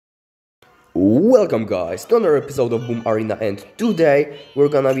Welcome guys to another episode of Boom Arena, and today we're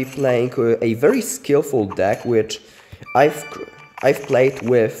gonna be playing a very skillful deck which I've played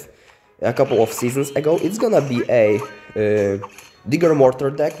with a couple of seasons ago. It's gonna be a Digger Mortar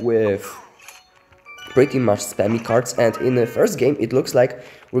deck with pretty much spammy cards, and in the first game it looks like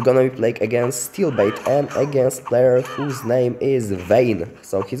we're gonna be playing against Steelbait and against player whose name is Vane.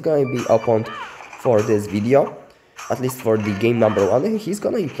 So he's gonna be opponent for this video, at least for the game number 1, and he's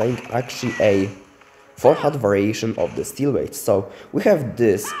gonna be playing actually a 4-hat variation of the Steelbait. So we have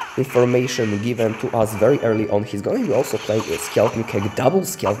this information given to us very early on. He's gonna be also playing a Knight Keg, double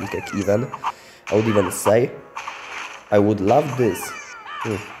Knight Keg even, I would even say. I would love this.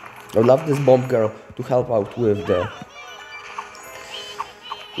 I would love this bomb girl to help out with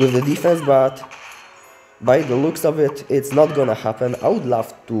the defense, but by the looks of it, it's not gonna happen. I would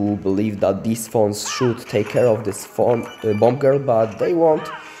love to believe that these phones should take care of this bomb girl, but they won't.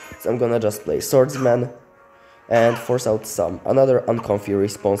 So I'm gonna just play Swordsman and force out another uncomfy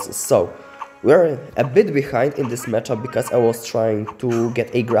responses. So we're a bit behind in this matchup because I was trying to get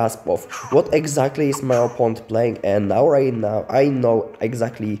a grasp of what exactly is my opponent playing, and right now I know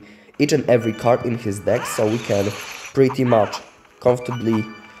exactly each and every card in his deck, so we can pretty much comfortably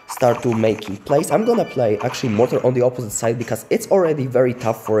start to making plays. I'm gonna play actually Mortar on the opposite side because it's already very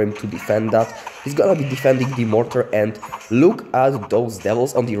tough for him to defend that. He's gonna be defending the Mortar, and look at those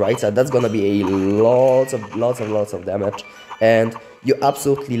devils on the right side. That's gonna be a lots of damage, and you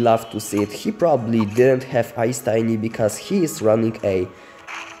absolutely love to see it. He probably didn't have Ice Tiny because he is running a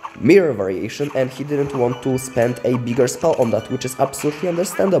mirror variation and he didn't want to spend a bigger spell on that, which is absolutely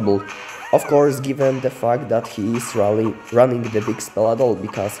understandable. Of course, given the fact that he is running the big spell at all,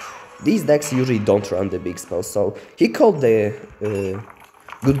 because these decks usually don't run the big spell. So he called the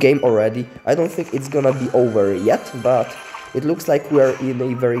good game already. I don't think it's gonna be over yet, but it looks like we're in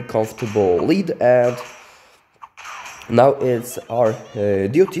a very comfortable lead, and now it's our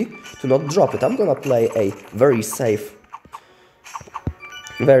duty to not drop it. I'm gonna play a very safe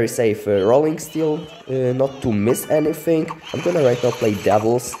rolling steel, not to miss anything. I'm gonna right now play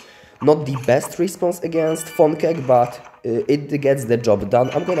Devils. Not the best response against Keg, but it gets the job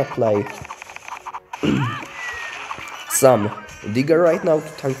done. I'm gonna play some Digger right now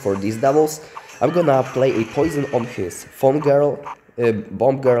to tank for these Devils. I'm gonna play a poison on his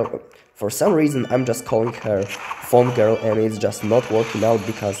Bomb Girl. For some reason I'm just calling her Phone Girl, and it's just not working out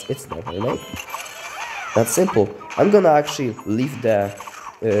because it's not her name. That's simple. I'm gonna actually leave the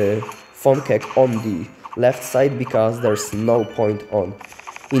Keg on the left side because there's no point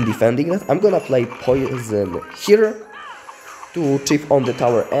in defending that. I'm gonna play poison here to chip on the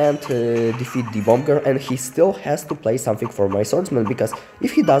tower and defeat the Bomb Girl, and he still has to play something for my Swordsman, because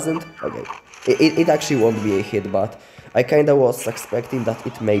if he doesn't, okay, it actually won't be a hit, but I kinda was expecting that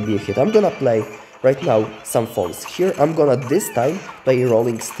it may be a hit. I'm gonna play right now some phones here. I'm gonna this time play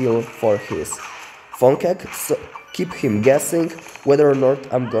Rolling Steel for his Keg, so keep him guessing whether or not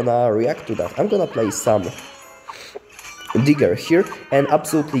I'm gonna react to that. I'm gonna play some Digger here and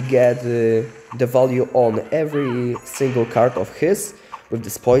absolutely get the value on every single card of his with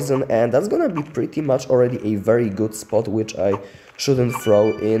this poison, and that's gonna be pretty much already a very good spot which I shouldn't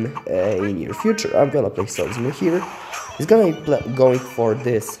throw in a near future. I'm gonna play Swordsman here. He's gonna be going for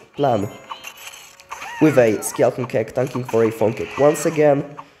this plan with a Skeleton Keg, tanking for a Phone Keg once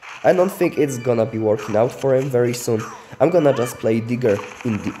again. I don't think it's gonna be working out for him very soon. I'm gonna just play Digger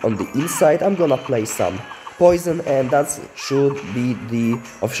on the inside. I'm gonna play some poison, and that should be the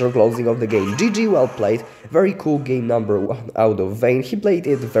official closing of the game. GG, well played. Very cool game number 1 out of Vane. He played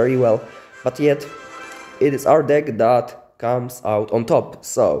it very well, but yet it is our deck that comes out on top.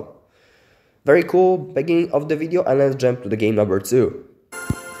 So very cool beginning of the video, and let's jump to the game number 2.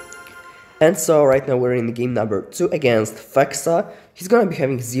 And so right now we're in game number 2 against Fexa. He's gonna be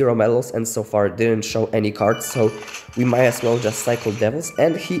having 0 medals and so far didn't show any cards, so we might as well just cycle Devils,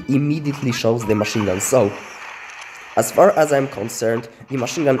 and he immediately shows the Machine Gun. So as far as I'm concerned, the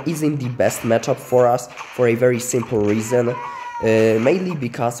Machine Gun isn't the best matchup for us for a very simple reason. Mainly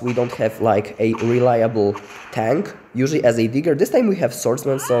because we don't have like a reliable tank, usually as a Digger. This time we have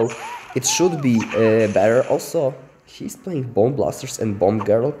Swordsman, so it should be better. Also, he's playing Bomb Blasters and Bomb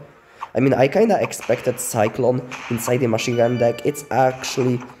Girl. I mean, I kinda expected Cyclone inside the Machine Gun deck. It's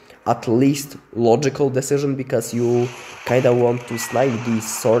actually at least logical decision because you kinda want to snipe these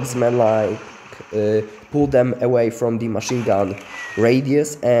Swordsmen, like pull them away from the Machine Gun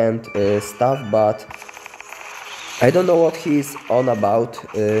radius and stuff, but I don't know what he's on about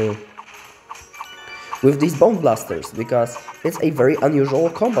with these Bomb Blasters, because it's a very unusual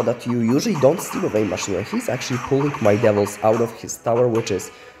combo that you usually don't see with a Machine Gun. He's actually pulling my Devils out of his tower, which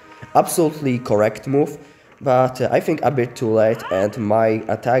is Absolutely correct move, but I think a bit too late, and my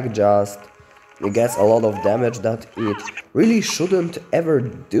attack just gets a lot of damage that it really shouldn't ever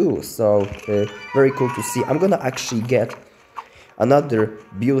do. So very cool to see. I'm gonna actually get another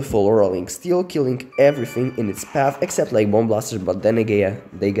beautiful rolling steel, killing everything in its path except like bomb blasters, but then again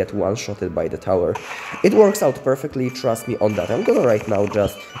they get one-shotted by the tower. It works out perfectly, trust me on that. I'm gonna right now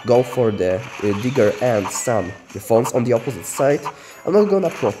just go for the digger and some phones on the opposite side. I'm not gonna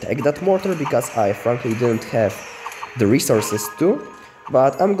protect that mortar because I frankly didn't have the resources to,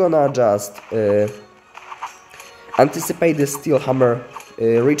 but I'm gonna just anticipate the steel hammer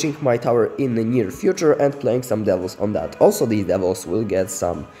reaching my tower in the near future and playing some devils on that. Also, these devils will get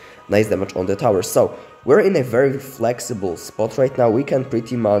some nice damage on the tower. So we're in a very flexible spot right now. We can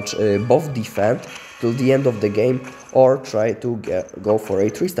pretty much both defend till the end of the game or try to go for a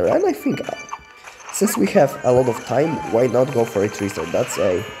 3-star. And I think since we have a lot of time, why not go for a 3-star?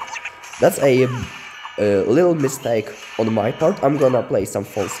 That's a little mistake on my part. I'm gonna play some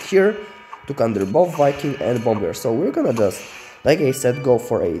falls here to counter both Viking and Bomber. So we're gonna just, like I said, go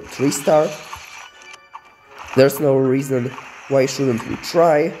for a 3-star. There's no reason why shouldn't we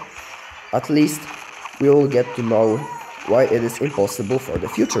try. At least we will get to know why it is impossible for the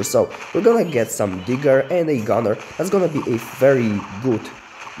future. So we're gonna get some digger and a gunner. That's gonna be a very good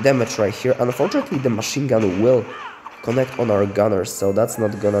damage right here. Unfortunately, the machine gun will connect on our gunners, so that's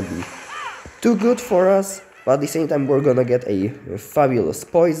not gonna be too good for us. But at the same time, we're gonna get a fabulous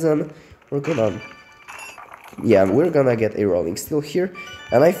poison. We're gonna get a rolling steel here,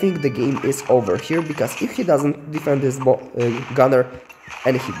 and I think the game is over here, because if he doesn't defend his gunner,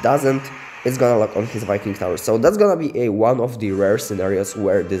 and he doesn't, it's gonna lock on his Viking tower. So that's gonna be one of the rare scenarios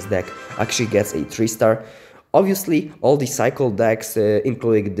where this deck actually gets a 3-star. Obviously, all the cycle decks,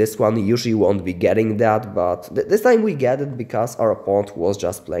 including this one, usually won't be getting that, but this time we get it because our opponent was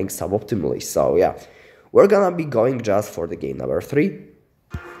just playing suboptimally. So yeah, we're gonna be going just for the game number 3.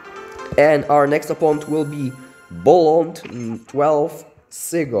 And our next opponent will be Bolond 12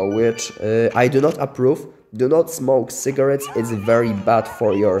 Sigo, which I do not approve. Do not smoke cigarettes, it's very bad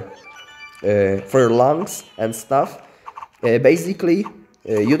for your lungs and stuff. Basically,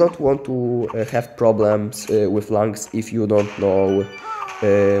 you don't want to have problems with lungs if you don't know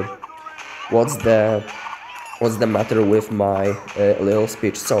what's the matter with my little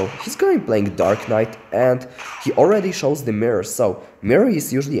speech. So he's going playing Dark Knight, and he already shows the mirror. So mirror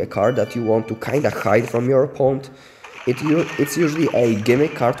is usually a card that you want to kinda hide from your opponent. It's usually a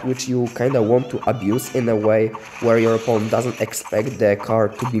gimmick card which you kinda want to abuse in a way where your opponent doesn't expect the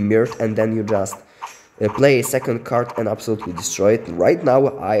card to be mirrored, and then you just play a second card and absolutely destroy it. Right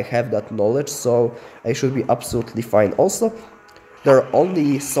now I have that knowledge, so I should be absolutely fine. Also, there are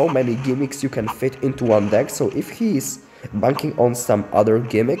only so many gimmicks you can fit into one deck, so if he is banking on some other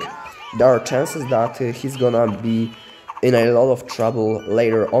gimmick, there are chances that he's gonna be in a lot of trouble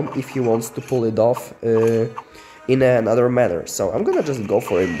later on if he wants to pull it off in another manner. So I'm gonna just go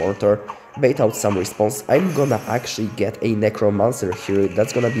for a mortar, bait out some response. I'm gonna actually get a necromancer here.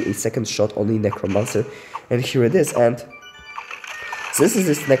 That's gonna be a second shot on the necromancer, and here it is. And since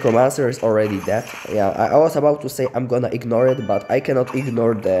this necromancer is already dead, yeah, I was about to say I'm gonna ignore it, but I cannot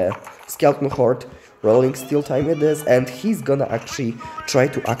ignore the skeleton horde. Rolling steel time it is, and he's gonna actually try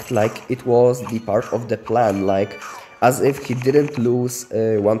to act like it was the part of the plan, like as if he didn't lose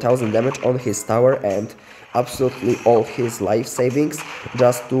 1000 damage on his tower and absolutely all his life savings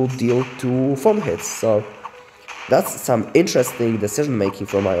just to deal 2 foam hits. So that's some interesting decision making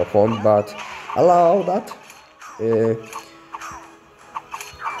from my opponent, but allow that.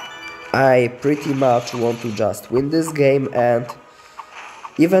 I pretty much want to just win this game, and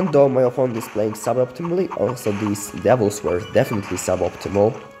even though my opponent is playing suboptimally, also these devils were definitely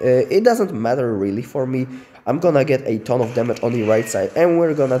suboptimal, it doesn't matter really for me. I'm gonna get a ton of damage on the right side, and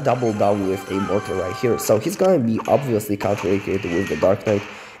we're gonna double down with a mortar right here. So he's gonna be obviously countering it with the Dark Knight.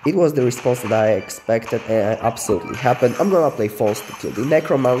 It was the response that I expected, and it absolutely happened. I'm gonna play false to kill the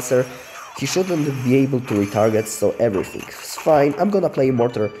necromancer. He shouldn't be able to retarget, so everything's fine. I'm gonna play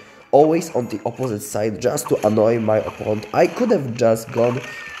mortar always on the opposite side just to annoy my opponent. I could have just gone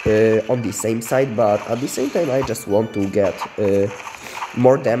on the same side, but at the same time I just want to get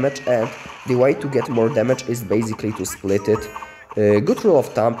more damage, and the way to get more damage is basically to split it. Good rule of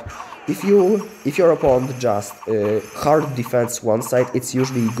thumb, if your opponent just hard defends one side, it's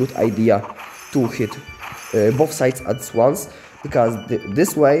usually a good idea to hit both sides at once, because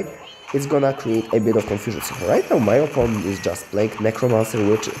this way it's gonna create a bit of confusion. So right now my opponent is just playing necromancer,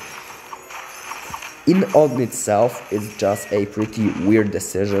 which in on itself is just a pretty weird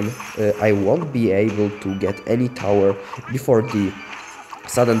decision. I won't be able to get any tower before the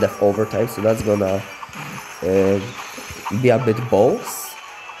sudden death overtime, so that's gonna be a bit balls.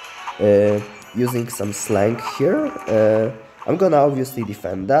 Using some slang here, I'm gonna obviously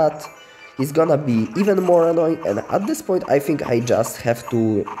defend that. He's gonna be even more annoying, and at this point I think I just have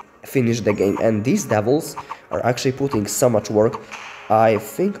to finish the game, and these devils are actually putting so much work. I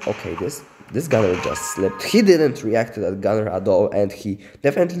think, okay, this gunner just slipped. He didn't react to that gunner at all, and he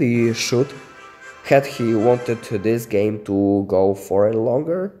definitely should, had he wanted this game to go for a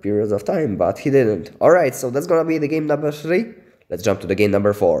longer period of time, but he didn't. Alright, so that's gonna be the game number 3. Let's jump to the game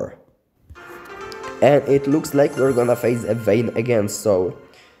number 4. And it looks like we're gonna face a Vayne again, so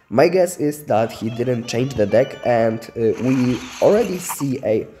my guess is that he didn't change the deck, and we already see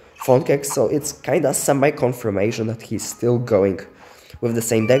a Phone Keg, so it's kinda semi-confirmation that he's still going with the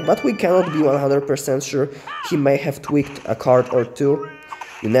same deck, but we cannot be 100% sure. He may have tweaked a card or two.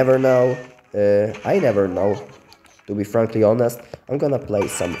 You never know. I never know, to be frankly honest. I'm gonna play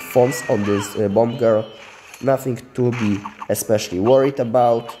some fonts on this Bomb Girl. Nothing to be especially worried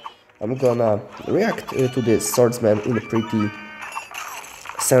about. I'm gonna react to this Swordsman in a pretty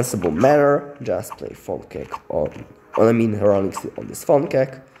sensible manner. Just play Phone Keg rolling steel on this Phone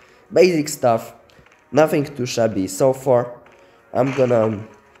Keg. Basic stuff. Nothing too shabby so far. I'm gonna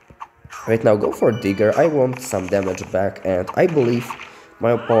right now go for Digger. I want some damage back, and I believe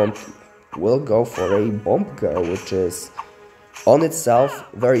my opponent will go for a Bomb Girl, which is on itself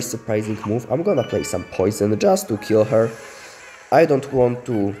very surprising move. I'm gonna play some poison just to kill her. I don't want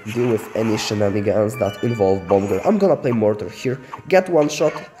to deal with any shenanigans that involve Bomb Girl. I'm gonna play Mortar here, get one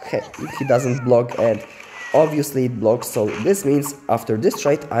shot if he doesn't block, and obviously it blocks, so this means after this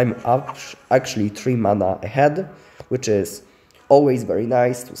trade I'm up actually 3 mana ahead, which is always very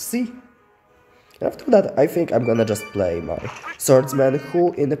nice to see. After that, I think I'm gonna just play my Swordsman,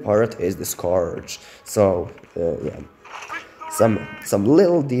 who in the part is the Scourge. So, yeah, some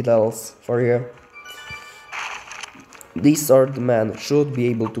little details for you. This Swordman should be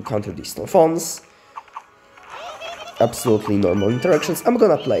able to counter these Fonts. Absolutely normal interactions. I'm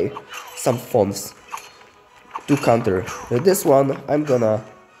gonna play some Fonts to counter this one. I'm gonna,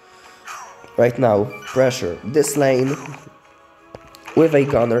 right now, pressure this lane with a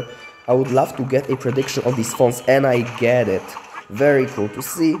Gunner. I would love to get a prediction of these fonts, and I get it. Very cool to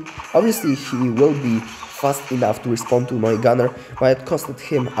see. Obviously he will be fast enough to respond to my Gunner, but it costed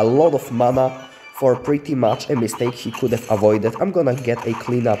him a lot of mana for pretty much a mistake he could have avoided. I'm gonna get a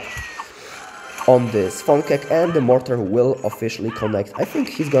cleanup on this Phone Keg, and the Mortar will officially connect. I think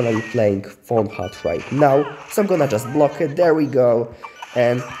he's gonna be playing Phone Hut right now, so I'm gonna just block it. There we go.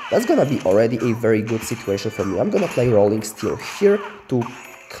 And that's gonna be already a very good situation for me. I'm gonna play Rolling Steel here to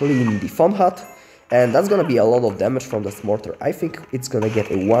clean the Phone Hut, and that's gonna be a lot of damage from this Mortar. I think it's gonna get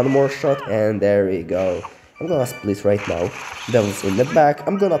a one more shot, and there we go. I'm gonna split right now. Devils in the back.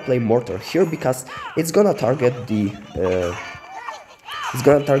 I'm gonna play Mortar here because it's gonna target the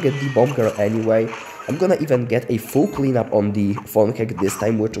Bomb Girl anyway. I'm gonna even get a full cleanup on the Phone Keg this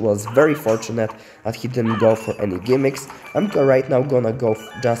time, which was very fortunate that he didn't go for any gimmicks. I'm right now gonna go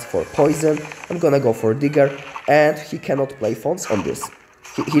just for poison. I'm gonna go for Digger, and he cannot play Fonts on this.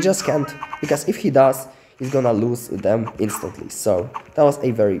 He just can't, because if he does, he's gonna lose them instantly. So that was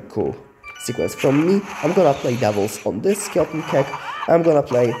a very cool sequence from me. I'm gonna play Devils on this Skeleton Keg. I'm gonna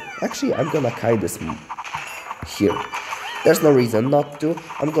kite this here. There's no reason not to.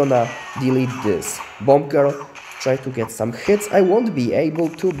 I'm gonna delete this Bomb Girl, try to get some hits. I won't be able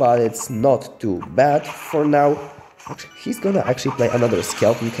to, but it's not too bad for now. He's gonna actually play another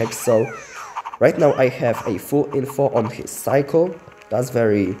Skeleton Keg, so right now I have a full info on his cycle. That's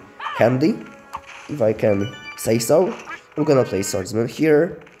very handy, if I can say so. I'm gonna play Swordsman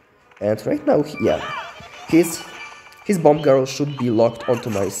here, and right now, yeah, his Bomb Girl should be locked onto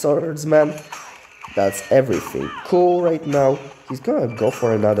my Swordsman. That's everything cool right now. He's gonna go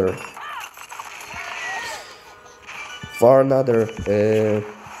for another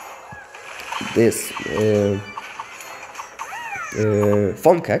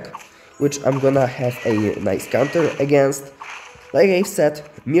Phone Keg, which I'm gonna have a nice counter against. Like I said,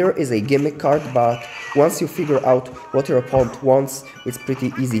 Mirror is a gimmick card, but once you figure out what your opponent wants, it's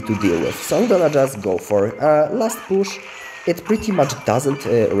pretty easy to deal with. So I'm gonna just go for last push. It pretty much doesn't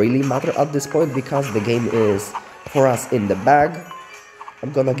really matter at this point, because the game is for us in the bag.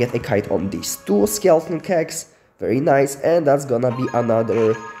 I'm gonna get a kite on these 2 Skeleton Kegs. Very nice, and that's gonna be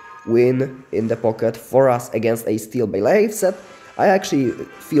another win in the pocket for us against a Steelbait. Like I've said, I actually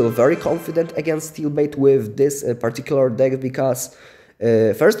feel very confident against Steelbait with this particular deck, because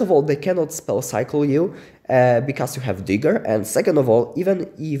first of all, they cannot spell cycle you, because you have Digger, and second of all, even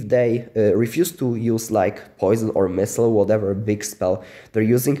if they refuse to use like poison or missile, whatever big spell they're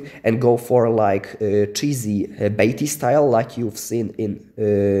using, and go for like cheesy baity style like you've seen in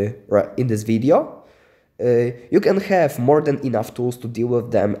this video, you can have more than enough tools to deal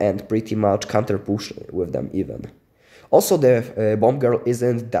with them and pretty much counter push with them even. Also, the Bomb Girl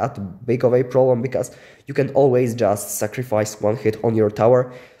isn't that big of a problem because you can always just sacrifice one hit on your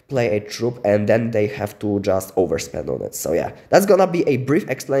tower, play a troop, and then they have to just overspend on it. So yeah, that's gonna be a brief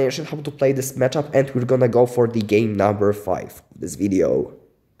explanation how to play this matchup, and we're gonna go for the game number 5 of this video.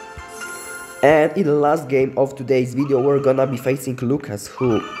 And in the last game of today's video, we're gonna be facing Lucas,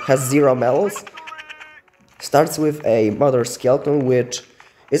 who has 0 medals. Starts with a Mother Skeleton, which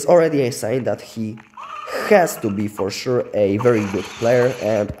is already a sign that he has to be for sure a very good player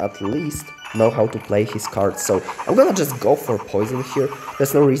and at least know how to play his cards. So I'm gonna just go for poison here.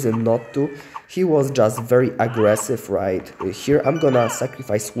 There's no reason not to. He was just very aggressive right here. I'm gonna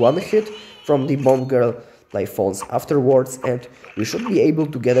sacrifice one hit from the Bomb Girl, play Fawns afterwards, and we should be able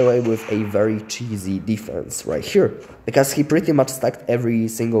to get away with a very cheesy defense right here. Because he pretty much stacked every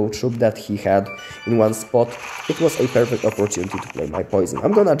single troop that he had in one spot, it was a perfect opportunity to play my poison.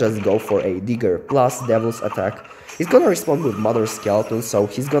 I'm gonna just go for a Digger plus Devil's Attack. He's gonna respond with Mother Skeleton, so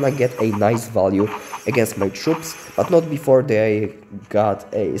he's gonna get a nice value against my troops, but not before they got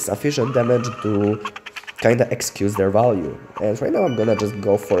a sufficient damage to kinda excuse their value. And right now I'm gonna just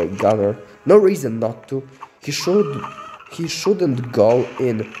go for a Gunner. No reason not to. He shouldn't go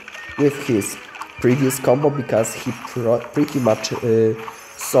in with his previous combo because he pretty much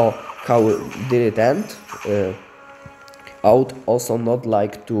saw how did it end out. Also not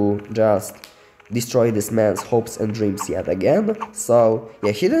like to just destroy this man's hopes and dreams yet again. So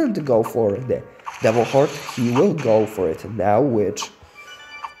yeah, he didn't go for the Devil Horde. He will go for it now, which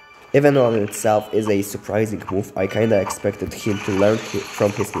even on itself is a surprising move. I kinda expected him to learn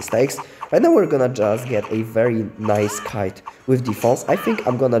from his mistakes. Right now we're gonna just get a very nice kite with defense. I think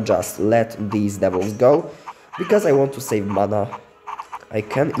I'm gonna just let these devils go because I want to save mana. I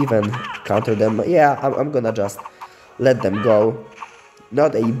can even counter them. Yeah, I'm gonna just let them go.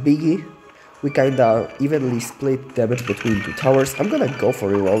 Not a biggie. We kinda evenly split damage between two towers. I'm gonna go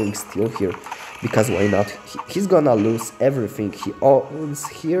for a Rolling Steel here because why not? He's gonna lose everything he owns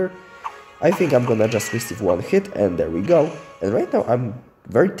here. I think I'm gonna just receive one hit, and there we go. And right now I'm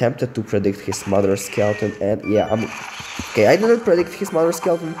very tempted to predict his Mother Skeleton, and yeah, okay, I didn't predict his Mother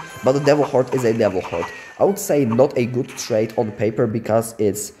Skeleton, but the Devil Horde is a Devil Horde. I would say not a good trade on paper because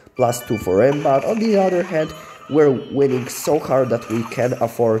it's +2 for him, but on the other hand, we're winning so hard that we can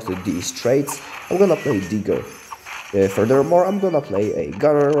afford these trades. I'm gonna play Digger. Furthermore, I'm gonna play a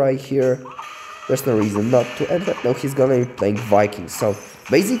Gunner right here. There's no reason not to, and right now he's gonna be playing Viking. So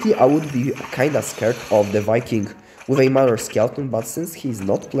basically I would be kinda scared of the Viking with a Mother Skeleton, but since he's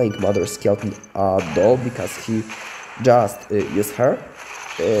not playing Mother Skeleton at all because he just used her,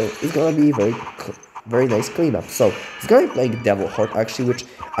 it's gonna be very nice cleanup. So he's gonna be playing Devil Horde actually, which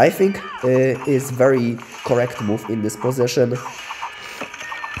I think is very correct move in this position.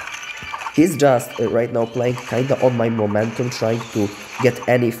 He's just right now playing kinda on my momentum, trying to get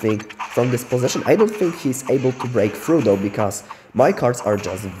anything from this position. I don't think he's able to break through though, because my cards are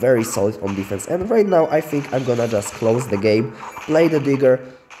just very solid on defense. And right now I think I'm gonna just close the game, play the Digger,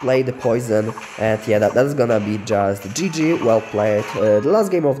 play the poison, and yeah, that's gonna be just GG, well played. The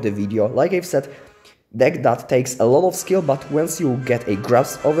last game of the video, like I've said, deck that takes a lot of skill, but once you get a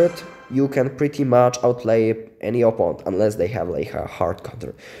grasp of it, you can pretty much outplay any opponent, unless they have like a hard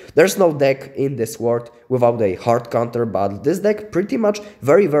counter. There's no deck in this world without a hard counter, but this deck pretty much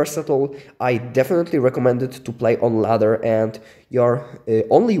very versatile. I definitely recommend it to play on ladder, and your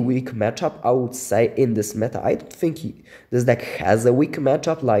only weak matchup, I would say, in this meta. I don't think this deck has a weak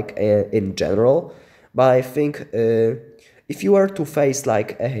matchup, like in general, but I think if you were to face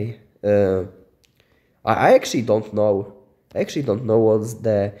like a... I actually don't know. What's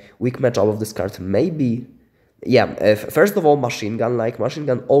the weak matchup of this card. Maybe, yeah, first of all, Machine Gun. Like, Machine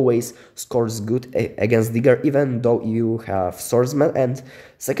Gun always scores good against Digger, even though you have Swordsman. And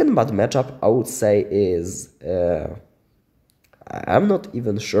second bad matchup, I would say, is... I'm not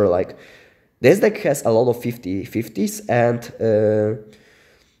even sure. Like, this deck has a lot of 50-50s and...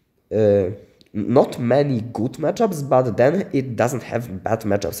 not many good matchups, but then it doesn't have bad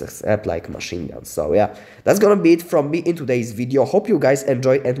matchups except like Machine Gun. So yeah, that's gonna be it from me in today's video. Hope you guys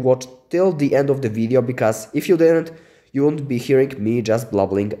enjoyed and watched till the end of the video, because if you didn't, you won't be hearing me just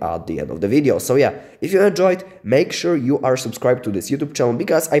blabbling at the end of the video. So yeah, if you enjoyed, make sure you are subscribed to this YouTube channel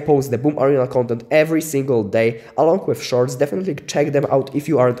because I post the Boom Arena content every single day along with shorts. Definitely check them out if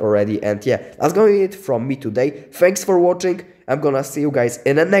you aren't already. And yeah, that's gonna be it from me today. Thanks for watching. I'm gonna see you guys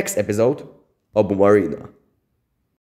in the next episode of Boom Arena.